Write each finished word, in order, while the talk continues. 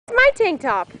my tank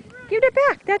top. Give it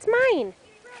back. That's mine.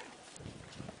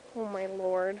 Oh my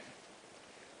Lord.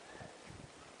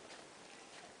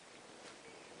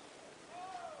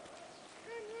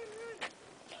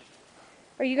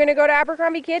 Are you going to go to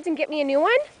Abercrombie Kids and get me a new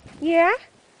one? Yeah?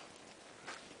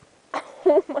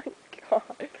 Oh my God.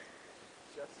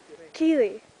 Just Keylie.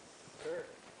 kidding. Sir.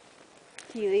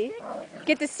 Keylie.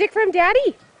 Get the stick from Daddy.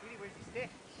 Keylie, where's the stick?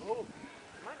 Oh,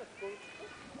 mine looks cool.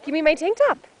 Give me my tank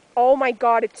top. Oh my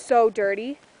God, it's so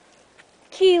dirty.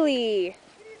 Keylie.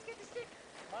 Let's get the stick.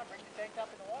 Come on, bring the tank top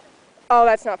in the water. Oh,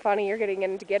 that's not funny. You're getting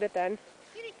in to get it then.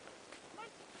 Keylie, come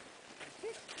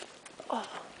on. Oh.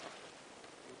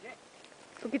 Okay.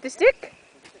 Go get the stick.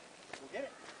 Go get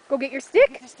it. Go get your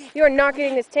stick. Get the stick. You are not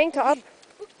getting this tank top.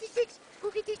 Go get the sticks.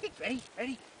 Go get the sticks. Ready?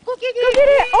 Ready? Go get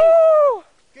it. Oh!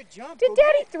 Good jump. Did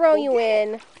Daddy throw you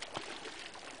in?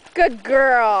 Good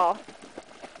girl.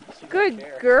 Good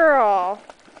girl.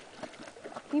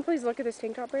 Can you please look at this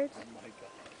tank top, Braids? Oh my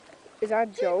God. Is that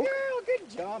a joke? Good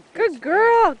jump. Good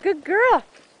girl. Good girl.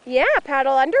 Yeah,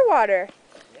 paddle underwater.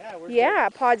 Yeah, where's Yeah,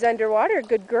 pods underwater.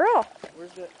 Good girl.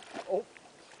 Where's the... Oh.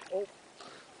 Oh.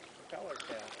 Propeller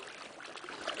tail.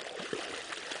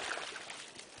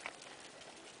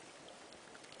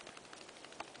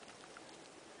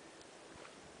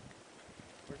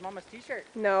 Where's Mama's t-shirt?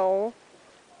 No.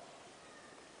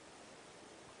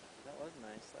 That was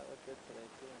nice. That looked good today,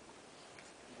 too.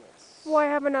 Yes. Well, I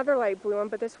have another light blue one,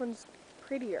 but this one's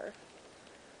prettier.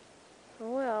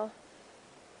 Oh well.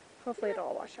 Hopefully it'll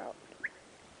all wash out.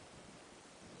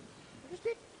 Where's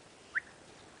it?